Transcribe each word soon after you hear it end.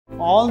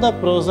all the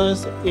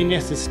process in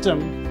a system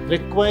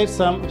require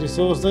some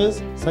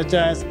resources such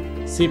as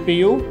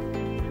CPU,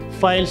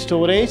 file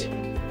storage,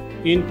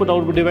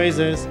 input-output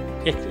devices,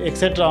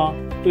 etc.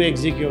 to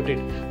execute it.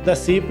 The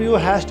CPU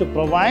has to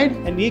provide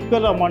an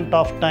equal amount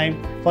of time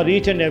for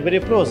each and every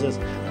process.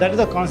 That is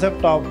the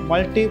concept of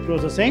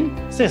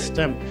multi-processing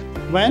system.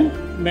 When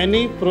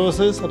many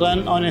processes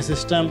run on a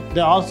system,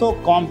 they also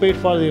compete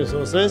for the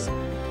resources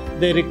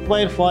they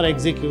require for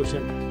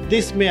execution.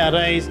 This may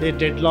arise a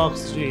deadlock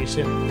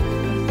situation.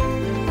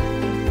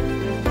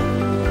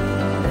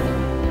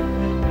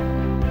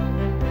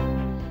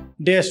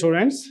 Dear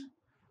students,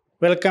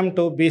 welcome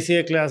to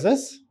B.Ca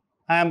classes.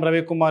 I am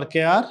Ravi Kumar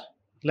K.R.,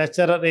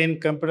 lecturer in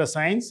Computer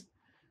Science,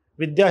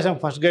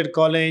 Vidhyaashram First Grade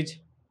College,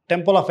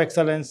 Temple of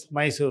Excellence,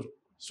 Mysuru.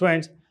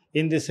 Students,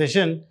 in this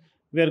session,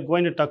 we are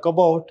going to talk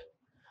about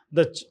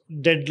the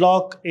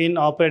deadlock in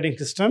operating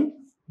system,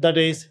 that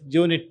is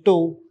Unit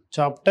 2,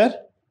 Chapter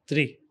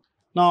 3.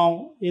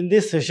 Now, in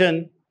this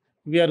session,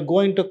 we are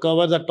going to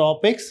cover the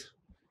topics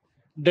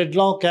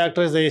deadlock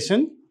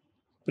characterization,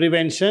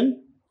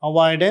 prevention,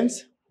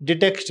 avoidance,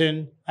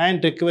 detection,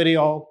 and recovery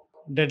of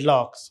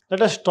deadlocks.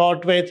 Let us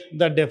start with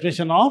the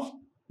definition of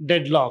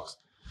deadlocks.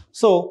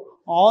 So,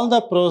 all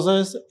the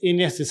processes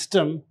in a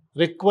system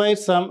require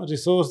some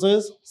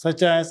resources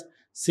such as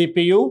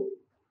CPU,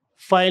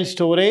 file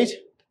storage,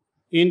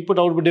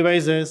 input-output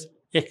devices,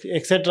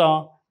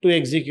 etc. to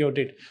execute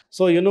it.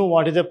 So, you know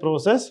what is a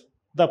process?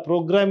 The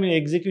programming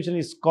execution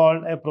is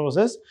called a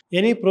process.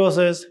 Any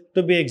process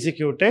to be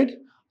executed,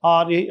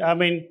 or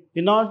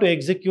in order to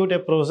execute a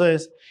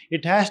process,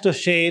 it has to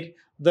share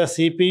the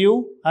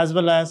CPU as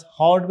well as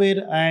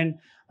hardware and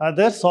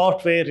other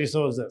software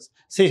resources.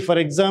 Say, for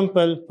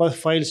example, for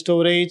file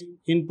storage,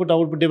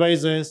 input-output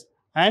devices,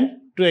 and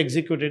to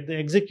execute it, they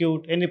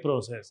execute any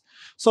process.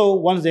 So,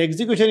 once the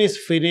execution is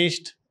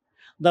finished,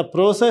 the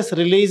process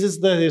releases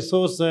the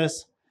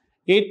resources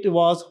it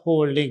was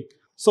holding.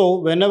 So,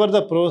 whenever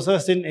the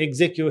process in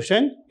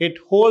execution, it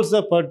holds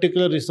the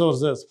particular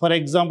resources, for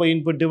example,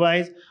 input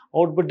device,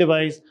 output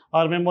device,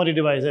 or memory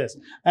devices.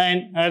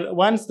 And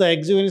once the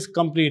execution is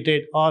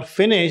completed or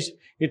finished,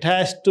 it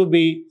has to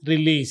be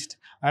released.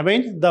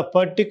 The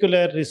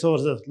particular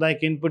resources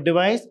like input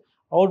device,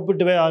 output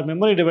device, or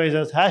memory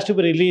devices has to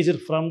be released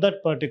from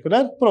that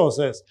particular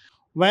process.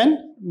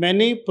 When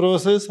many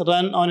processes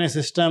run on a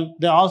system,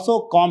 they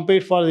also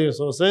compete for the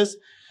resources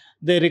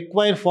they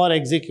require for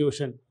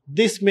execution.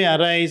 This may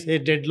arise a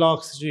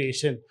deadlock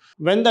situation.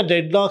 When the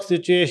deadlock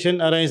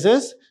situation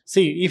arises,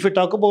 see, if we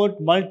talk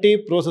about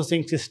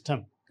multi-processing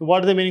system,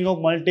 what is the meaning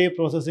of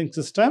multi-processing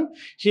system?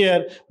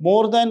 Here,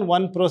 more than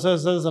one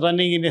process is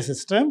running in a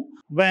system.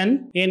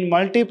 When in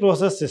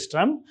multi-process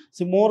system,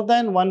 see, more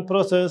than one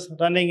process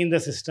running in the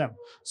system.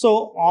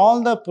 So,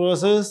 all the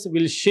processes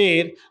will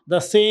share the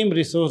same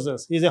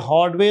resources, is a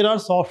hardware or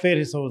software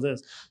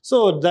resources.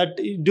 So, that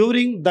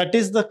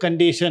is the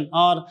condition,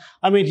 or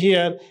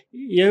here,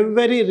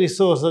 every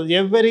resource,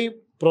 every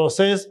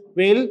process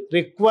will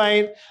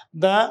require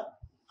the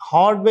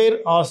hardware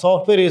or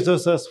software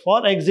resources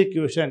for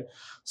execution.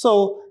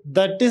 So,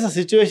 that is a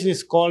situation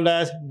is called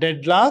as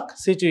deadlock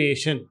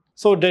situation.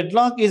 So,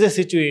 deadlock is a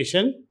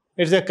situation,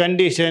 it's a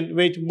condition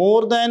which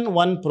more than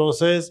one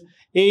process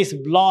is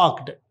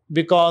blocked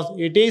because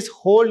it is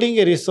holding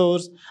a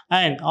resource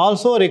and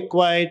also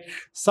required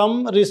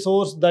some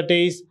resource that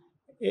is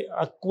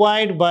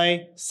acquired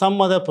by some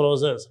other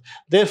process.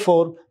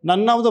 Therefore,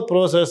 none of the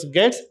process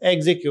gets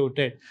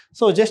executed.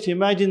 So, just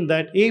imagine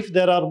that if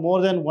there are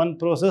more than one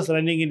process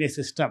running in a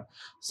system.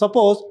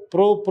 Suppose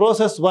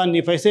process 1,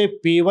 if I say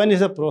P1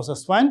 is a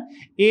process 1,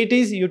 it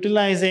is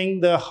utilizing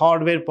the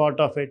hardware part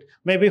of it.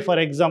 Maybe for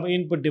example,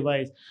 input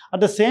device. At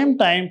the same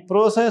time,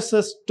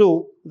 processes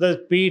 2,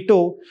 the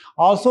P2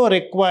 also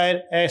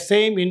require a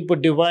same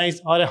input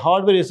device or a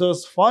hardware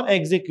resource for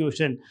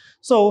execution.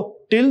 So,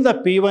 till the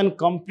P1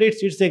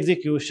 completes its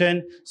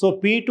execution, so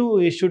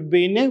P2 should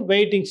be in a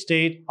waiting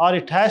state, or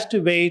it has to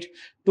wait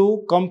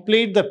to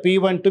complete the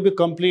P1 to be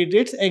complete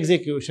its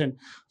execution.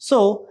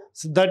 So,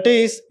 that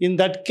is, in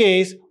that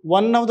case,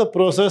 one of the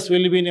process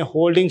will be in a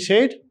holding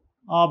state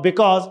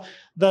because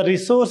the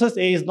resources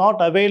is not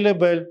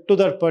available to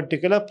that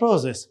particular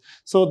process.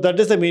 So, that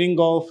is the meaning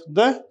of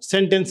the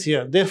sentence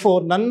here.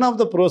 Therefore, none of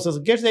the process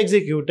gets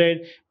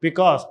executed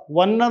because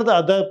one or the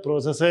other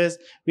processes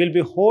will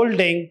be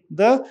holding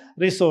the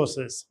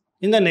resources.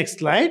 In the next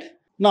slide.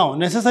 Now,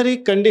 necessary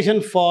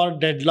condition for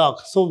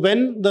deadlock. So,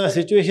 when the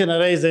situation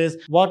arises,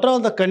 what are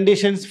the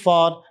conditions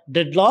for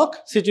deadlock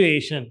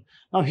situation?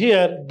 Now,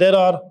 here there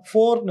are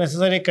 4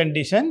 necessary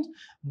conditions.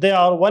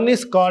 One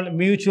is called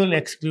mutual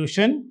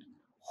exclusion,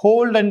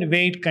 hold and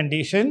wait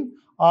condition,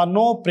 or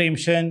no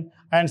preemption,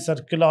 and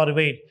circular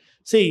wait.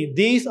 See,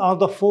 these are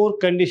the 4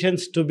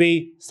 conditions to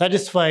be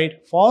satisfied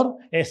for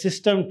a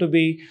system to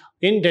be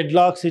in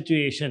deadlock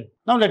situation.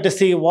 Now, let us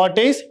see what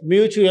is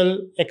mutual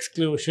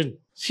exclusion.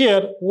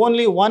 Here,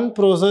 only one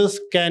process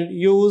can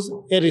use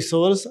a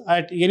resource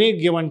at any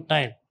given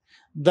time.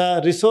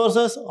 The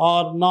resources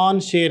are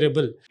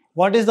non-shareable.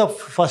 What is the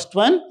first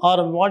one,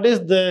 or what is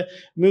the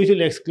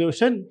mutual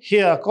exclusion?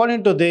 Here,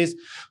 according to this,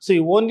 see,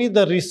 only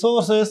the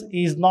resources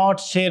is not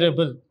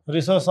shareable.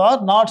 Resources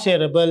are not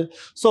shareable.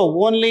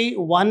 So only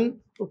one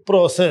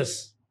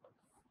process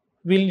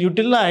will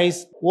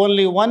utilize,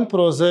 only one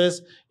process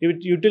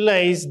it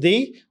utilize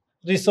the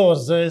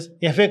resources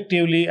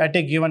effectively at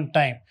a given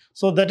time.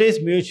 So that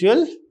is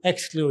mutual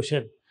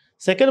exclusion.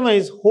 Second one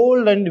is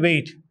hold and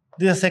wait.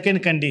 This is the second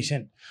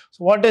condition.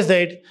 So what is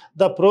that?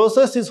 The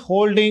process is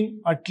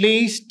holding at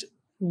least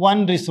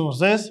one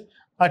resources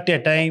at a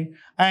time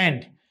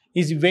and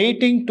is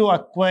waiting to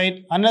acquire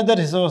another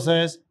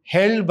resources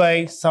held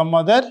by some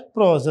other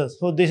process.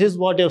 So this is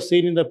what you have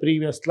seen in the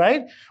previous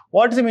slide.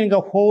 What is the meaning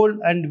of hold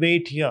and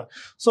wait here?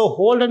 So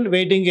hold and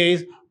waiting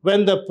is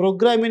when the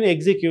program in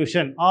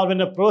execution or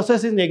when a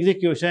process in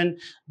execution,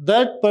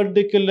 that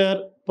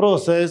particular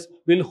process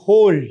will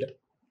hold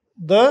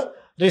the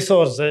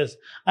resources,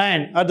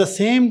 and at the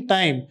same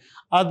time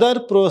other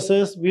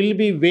process will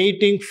be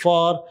waiting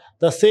for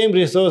the same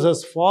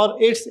resources for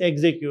its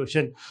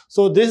execution.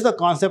 So this is the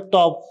concept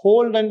of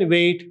hold and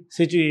wait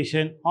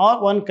situation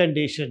or one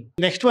condition.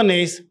 Next one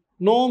is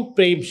no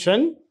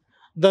preemption.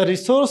 The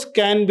resource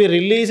can be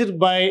released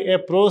by a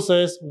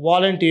process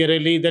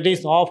voluntarily, that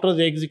is after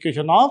the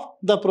execution of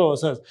the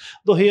process.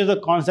 So here the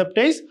concept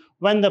is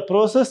when the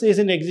process is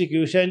in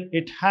execution,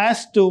 it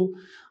has to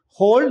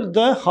hold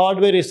the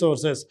hardware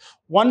resources.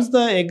 Once the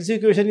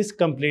execution is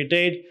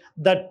completed,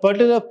 that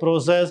particular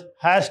process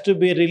has to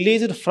be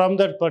released from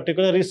that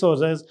particular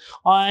resources,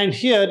 and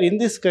here in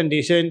this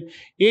condition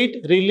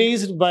it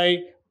released by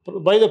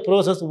the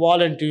process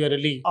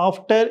voluntarily.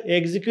 After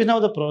execution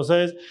of the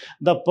process,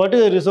 the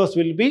particular resource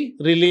will be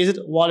released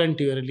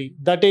voluntarily.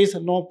 That is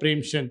no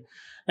preemption.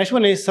 Next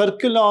one is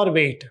circular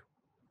wait.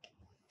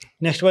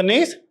 Next one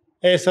is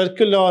a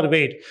circular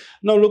wait.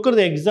 Now look at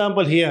the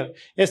example here.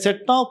 A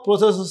set of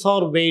processes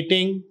are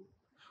waiting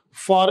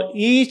for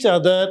each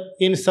other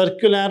in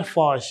circular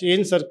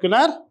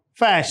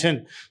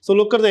fashion. So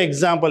look at the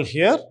example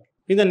here.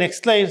 In the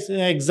next slide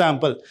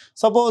example,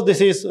 suppose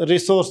this is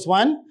resource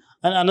 1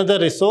 and another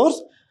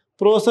resource,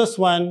 process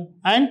 1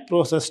 and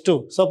process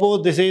 2.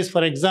 Suppose this is,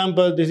 for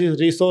example, this is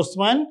resource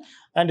 1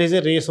 and this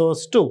is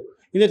resource 2.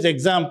 In this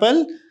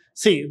example,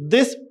 see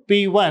this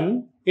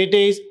P1,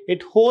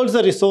 it holds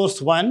the resource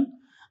 1,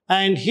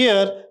 and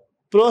here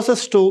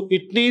process 2,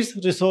 it needs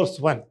resource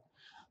 1.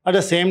 At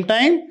the same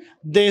time,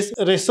 this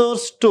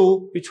resource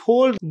 2, which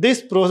holds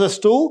this process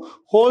 2,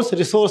 holds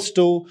resource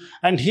 2,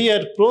 and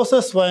here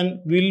process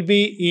 1 will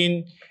be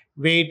in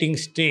waiting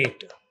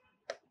state.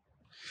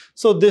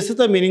 So this is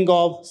the meaning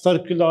of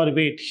circular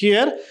wait.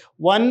 Here,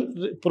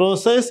 one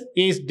process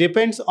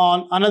depends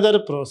on another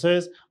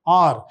process,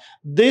 or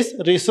this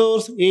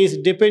resource is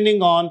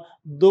depending on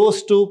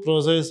those two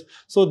processes.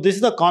 So this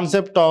is the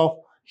concept of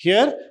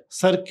here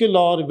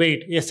circular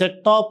wait. A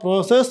set of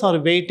processes are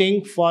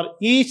waiting for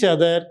each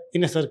other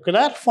in a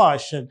circular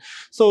fashion.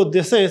 So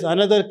this is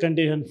another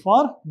condition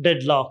for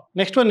deadlock.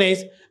 Next one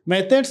is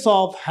methods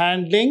of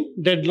handling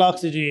deadlock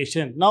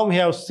situation. Now we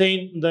have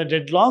seen the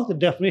deadlock, the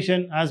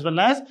definition as well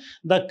as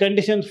the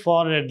conditions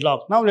for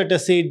deadlock. Now let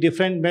us see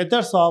different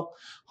methods of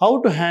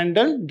how to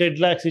handle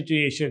deadlock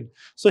situation.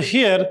 So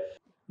here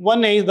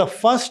one is the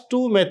first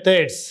two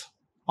methods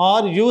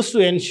are used to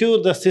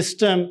ensure the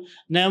system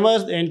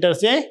never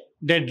enters a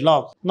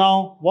deadlock.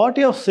 Now, what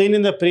you have seen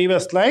in the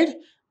previous slide,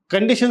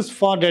 conditions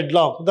for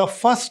deadlock, the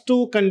first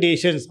two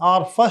conditions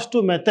or first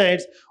two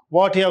methods,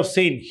 what you have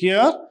seen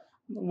here,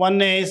 one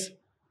is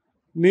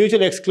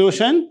mutual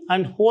exclusion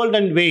and hold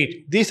and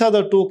wait. These are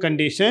the two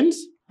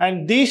conditions,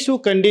 and these two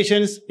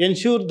conditions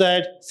ensure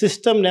that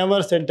system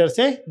never enters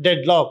a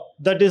deadlock.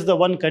 That is the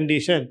one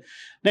condition.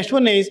 Next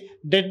one is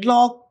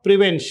deadlock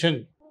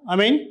prevention.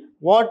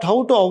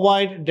 How to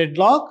avoid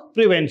deadlock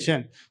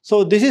prevention.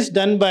 So this is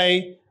done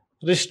by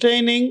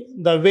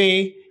restraining the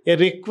way a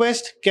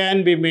request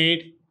can be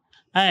made,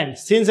 and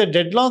since a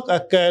deadlock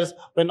occurs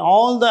when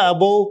all the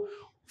above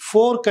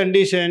four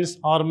conditions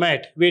are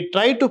met, we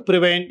try to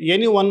prevent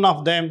any one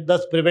of them,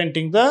 thus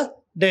preventing the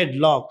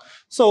deadlock.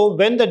 So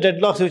when the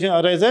deadlock situation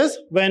arises,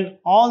 when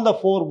all the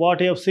four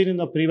what you have seen in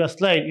the previous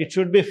slide, it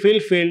should be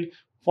fulfilled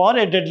for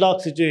a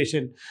deadlock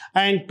situation,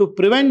 and to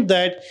prevent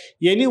that,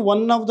 any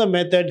one of the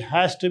method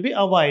has to be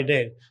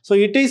avoided. So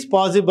it is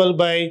possible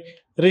by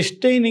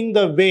restraining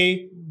the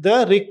way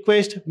the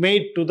request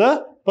made to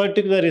the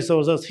particular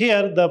resources.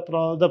 Here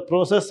the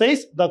process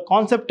is, the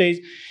concept is,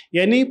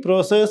 any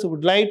process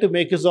would like to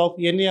make use of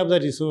any of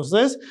the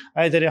resources,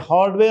 either a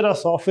hardware or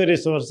software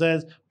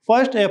resources.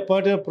 First, a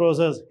particular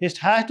process, it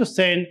has to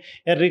send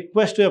a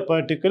request to a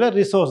particular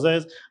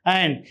resources,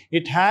 and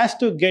it has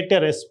to get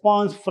a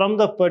response from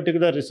the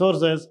particular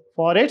resources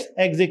for its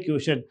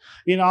execution.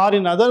 In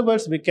other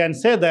words, we can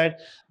say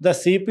that the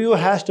CPU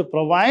has to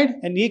provide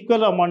an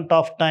equal amount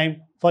of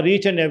time for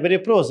each and every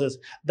process.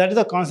 That is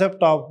the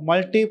concept of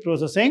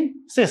multi-processing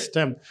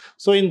system.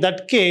 So in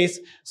that case,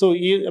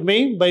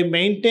 by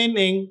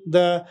maintaining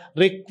the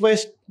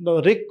request,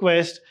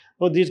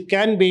 so this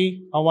can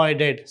be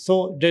avoided.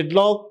 So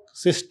deadlock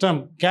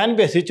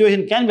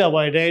situation can be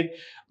avoided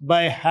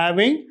by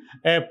having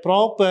a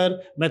proper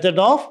method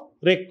of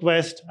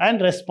request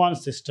and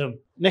response system.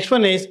 Next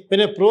one is,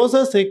 when a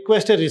process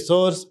requests a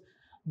resource,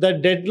 the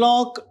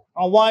deadlock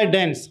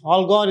avoidance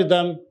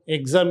algorithm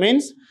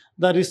examines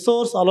the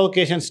resource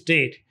allocation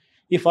state.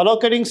 If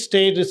allocating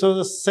state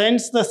resources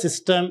sends the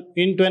system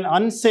into an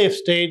unsafe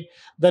state,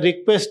 the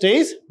request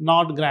is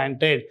not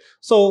granted.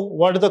 So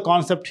what the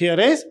concept here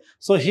is?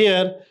 So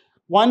here,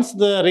 once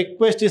the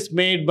request is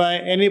made by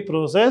any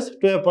process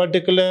to a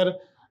particular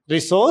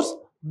resource,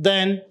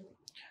 then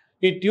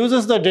it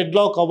uses the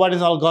deadlock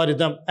avoidance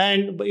algorithm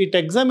and it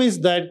examines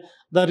that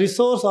the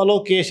resource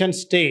allocation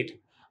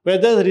state,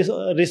 whether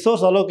the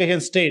resource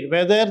allocation state,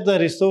 whether the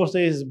resource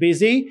is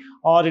busy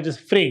or it is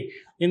free.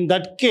 In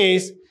that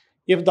case,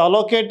 if the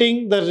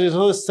allocating the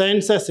resource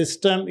sends a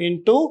system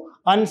into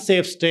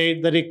unsafe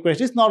state, the request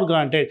is not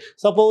granted.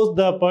 Suppose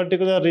the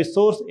particular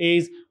resource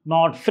is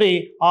not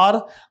free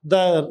or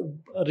the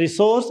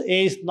resource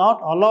is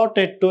not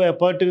allotted to a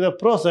particular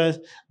process,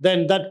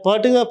 then that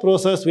particular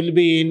process will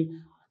be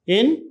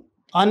in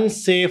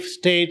unsafe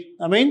state.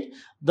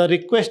 The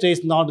request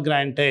is not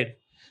granted.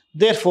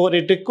 Therefore,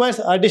 it requires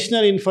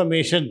additional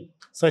information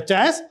such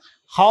as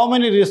how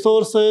many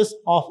resources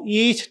of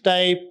each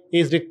type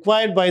is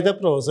required by the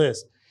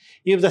process.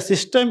 If the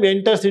system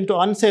enters into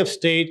unsafe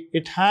state,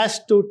 it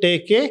has to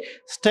take a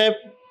step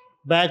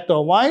back to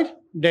avoid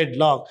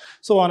deadlock.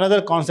 So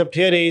another concept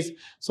here is,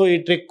 so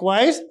it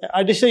requires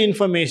additional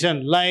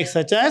information like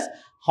such as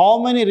how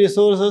many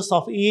resources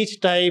of each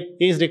type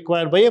is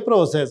required by a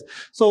process.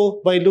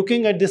 So by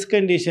looking at this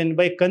condition,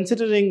 by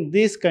considering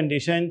this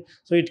condition,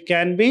 so it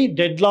can be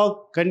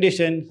deadlock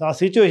condition or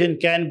situation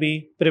can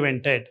be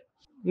prevented.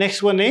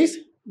 Next one is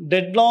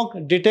deadlock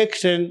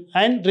detection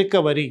and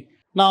recovery.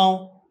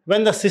 Now,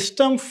 when the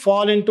system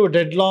fall into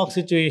deadlock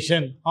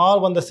situation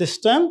or when the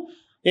system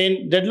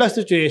in deadlock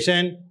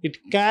situation, it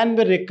can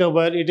be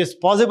recovered. It is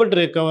possible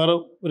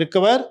to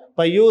recover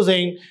by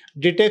using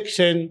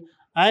detection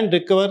and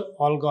recover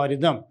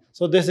algorithm.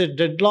 So this is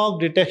deadlock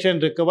detection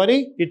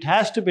recovery. It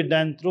has to be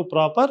done through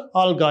proper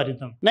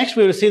algorithm. Next,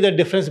 we will see the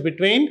difference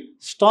between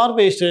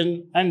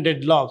starvation and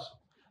deadlock.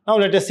 Now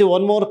let us see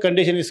one more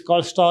condition is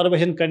called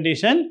starvation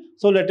condition.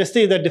 So let us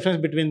see the difference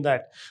between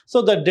that.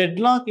 So the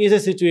deadlock is a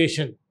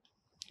situation.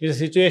 It is a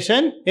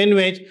situation in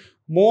which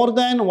more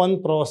than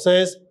one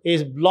process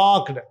is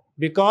blocked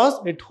because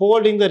it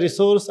holding the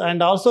resource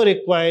and also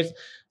requires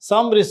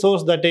some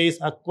resource that is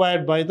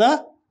acquired by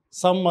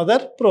some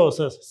other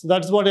process. So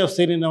that's what I have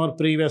seen in our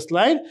previous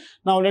slide.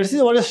 Now let's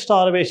see what is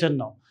starvation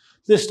now.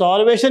 The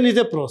starvation is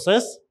a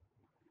process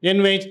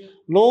in which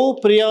low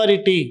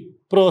priority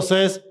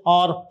process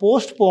are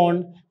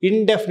postponed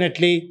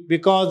indefinitely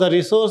because the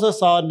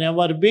resources are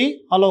never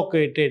be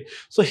allocated.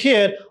 So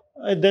here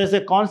there is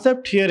a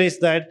concept here is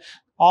that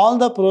all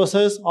the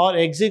processes are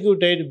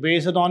executed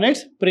based on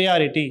its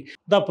priority.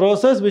 The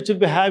process which will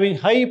be having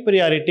high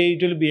priority,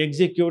 it will be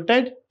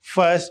executed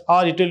first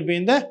or it will be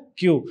in the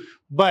queue.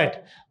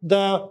 But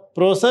the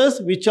process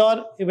which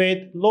are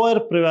with lower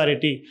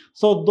priority,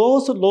 so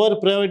those lower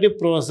priority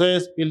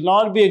process will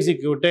not be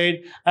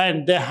executed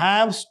and they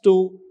have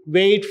to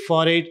wait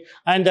for it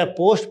and they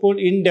postpone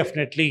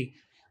indefinitely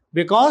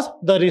because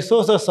the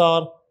resources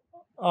are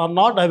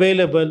not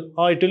available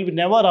or it will be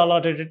never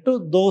allotted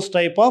to those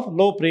type of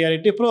low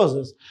priority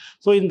process.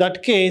 So in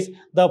that case,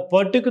 the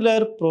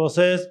particular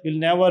process will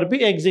never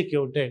be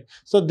executed.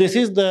 So this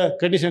is the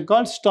condition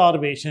called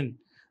starvation.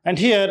 And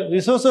here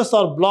resources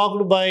are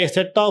blocked by a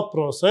set of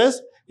process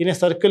in a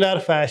circular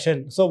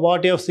fashion. So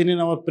what you have seen in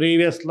our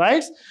previous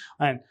slides,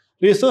 and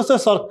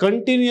resources are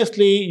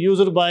continuously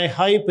used by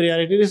high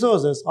priority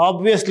resources.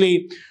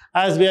 Obviously,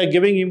 as we are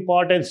giving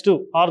importance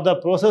to or the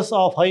process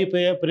of high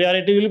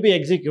priority will be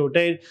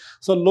executed.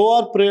 So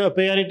lower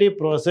priority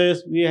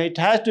process, it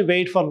has to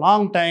wait for a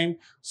long time.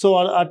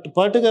 So at a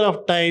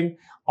particular time,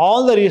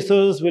 all the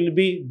resources will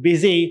be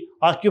busy,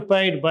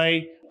 occupied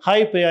by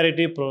high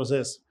priority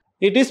process.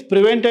 It is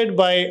prevented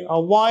by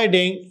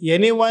avoiding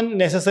any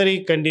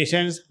necessary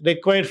conditions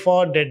required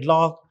for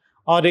deadlock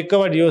or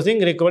recovered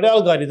using recovery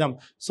algorithm.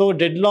 So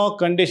deadlock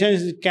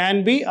conditions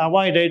can be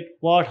avoided,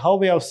 how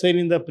we have seen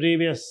in the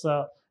previous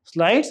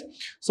slides.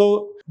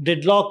 So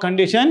deadlock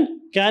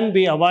condition can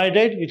be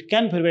avoided, it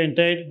can be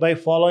prevented by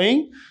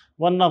following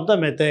one of the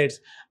methods,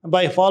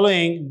 by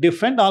following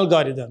different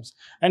algorithms.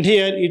 And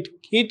here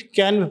it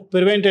can be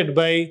prevented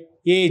by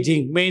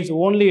aging, means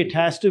only it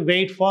has to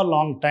wait for a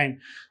long time.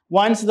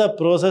 Once the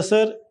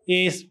processor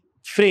is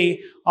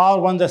free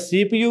or when the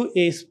CPU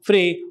is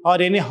free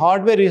or any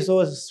hardware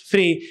resource is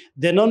free,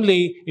 then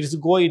only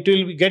it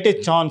will get a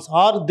chance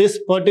or this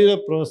particular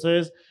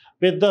process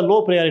with the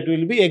low priority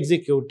will be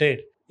executed.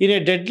 In a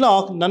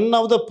deadlock, none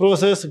of the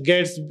process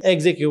gets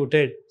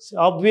executed. So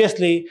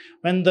obviously,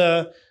 in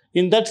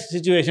that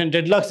situation,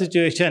 deadlock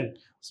situation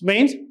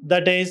means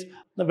that is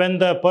when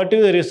the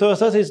particular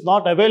resources is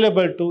not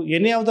available to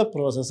any of the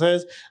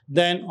processes,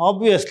 then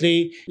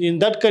obviously in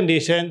that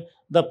condition,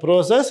 the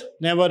process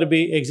never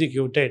be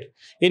executed.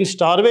 In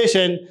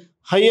starvation,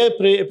 higher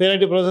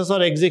priority processes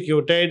are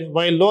executed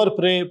while lower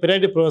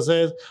priority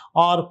processes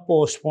are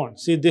postponed.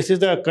 See, this is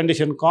the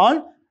condition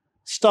called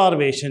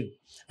starvation.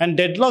 And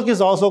deadlock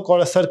is also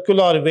called a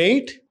circular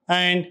wait.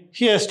 And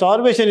here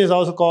starvation is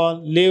also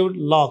called lived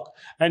lock.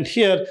 And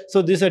here,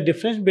 so this is a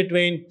difference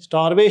between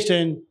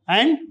starvation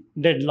and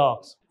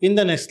deadlocks. In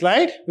the next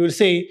slide, we will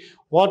see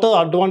what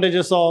are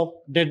advantages of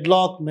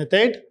deadlock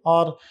method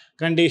or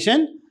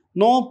condition.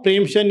 No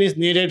preemption is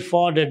needed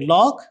for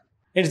deadlock.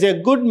 It's a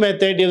good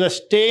method if the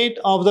state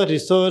of the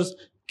resource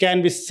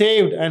can be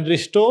saved and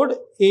restored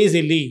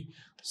easily.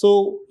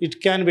 So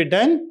it can be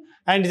done,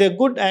 and it's a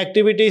good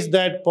activities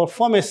that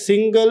perform a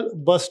single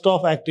burst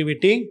of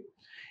activity.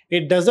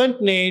 It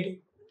doesn't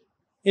need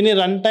any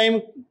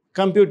runtime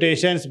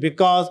computations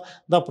because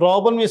the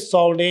problem is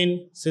solved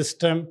in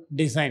system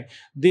design.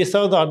 These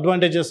are the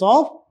advantages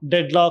of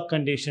deadlock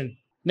condition.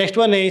 Next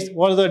one is,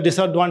 what are the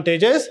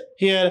disadvantages?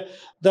 Here,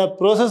 the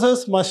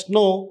processes must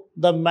know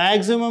the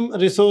maximum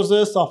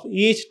resources of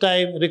each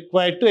type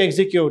required to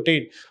execute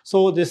it.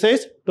 So this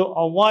is to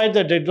avoid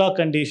the deadlock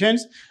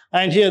conditions.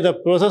 And here the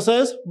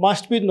processes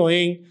must be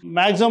knowing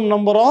maximum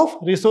number of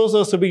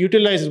resources to be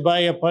utilized by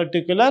a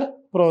particular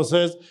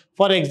process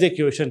for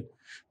execution.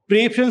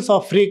 Preemptions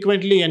are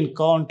frequently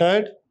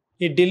encountered.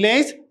 It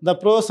delays the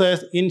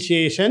process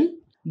initiation.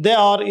 There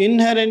are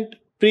inherent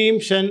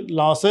preemption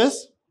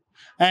losses,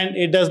 and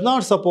it does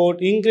not support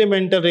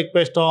incremental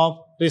request of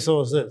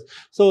resources.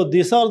 So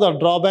these are the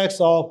drawbacks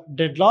of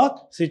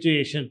deadlock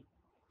situation.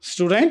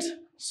 Students,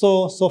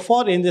 so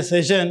far in this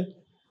session,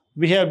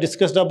 we have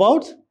discussed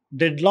about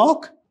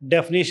deadlock,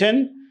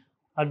 definition,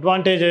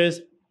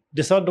 advantages,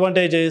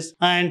 disadvantages,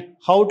 and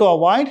how to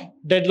avoid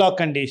deadlock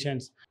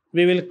conditions.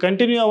 We will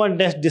continue our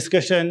next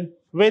discussion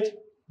with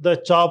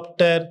the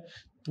chapter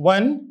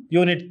 1,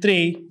 unit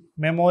 3,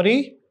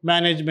 memory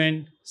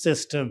management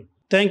system.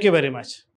 Thank you very much.